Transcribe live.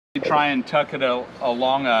Try and tuck it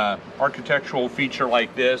along a architectural feature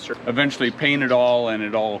like this, or eventually paint it all, and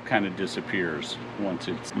it all kind of disappears once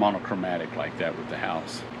it's monochromatic like that with the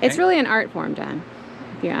house. Okay? It's really an art form, Dan.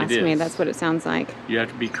 If you ask me, that's what it sounds like. You have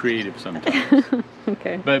to be creative sometimes.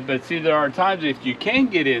 Okay. But see, there are times if you can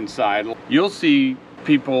get inside, you'll see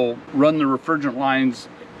people run the refrigerant lines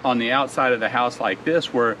on the outside of the house like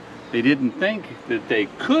this, where they didn't think that they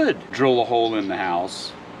could drill a hole in the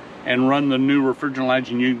house and run the new refrigerant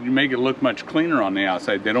lines, and you make it look much cleaner on the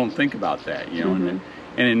outside. They don't think about that, you know.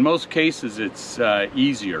 And in most cases, it's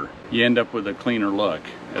easier. You end up with a cleaner look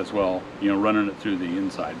as well, you know, running it through the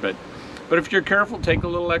inside. But if you're careful, take a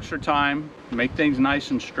little extra time, make things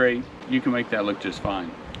nice and straight, you can make that look just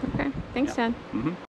fine. Okay, thanks, Dan.